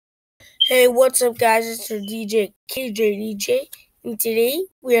Hey, what's up, guys? It's your DJ KJ, and today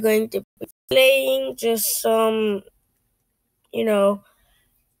we are going to be playing just some,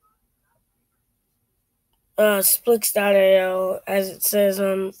 Splix.io, as it says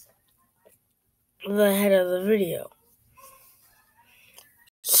on the head of the video.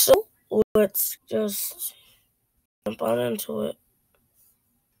 So let's just jump on into it.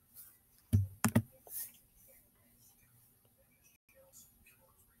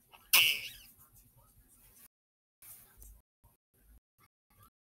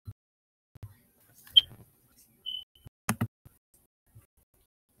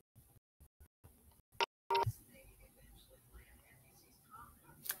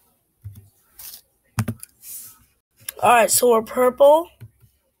 Alright, so we're purple.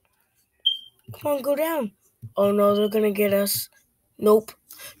 Come on, go down. Oh no, they're gonna get us. Nope.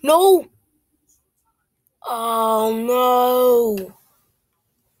 No! Oh no!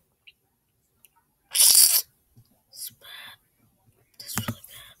 It's bad. That's really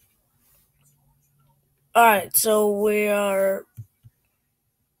bad. Alright, so we are.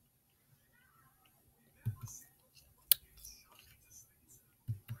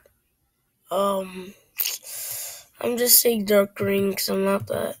 I'm just saying dark green because I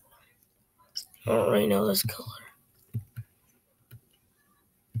don't really know this color.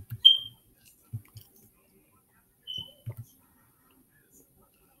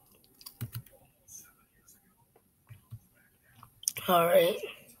 Alright.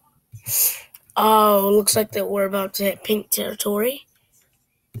 Oh, looks like that we're about to hit pink territory.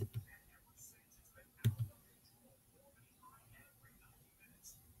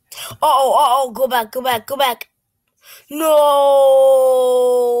 Go back. No!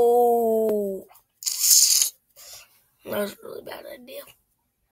 That was a really bad idea.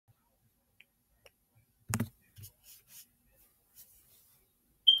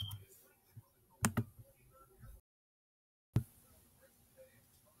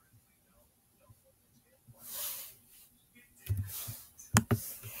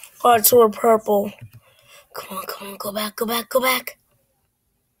 Alright, so we're purple. Come on, go back.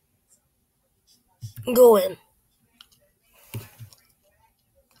 Go in.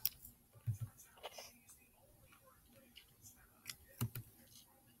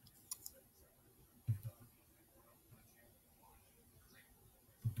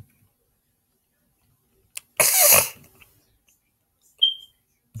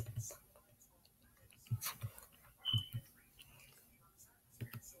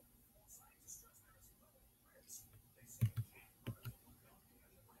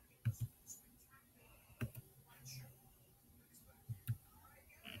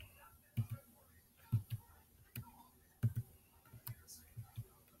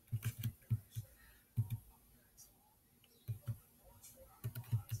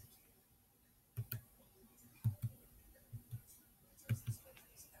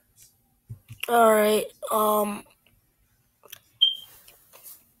 Alright,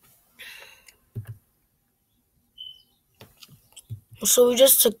 so we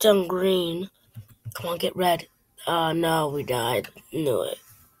just took down green. Come on, get red. No, we died. Knew it.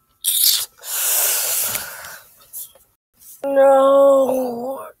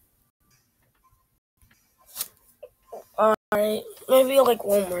 No. Alright, maybe like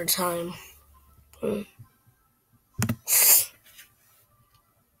one more time.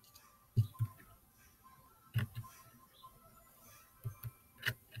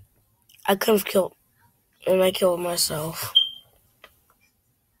 I could have killed, and I killed myself.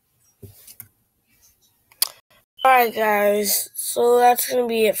 Alright, guys, so that's gonna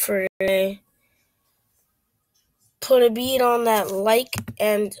be it for today. Put a beat on that like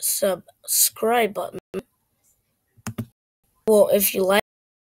and subscribe button. Well, if you liked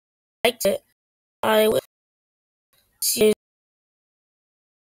it, I will see you.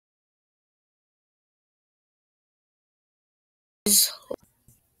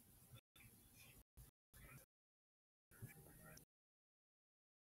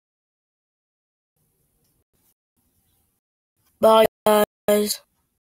 Bye, guys.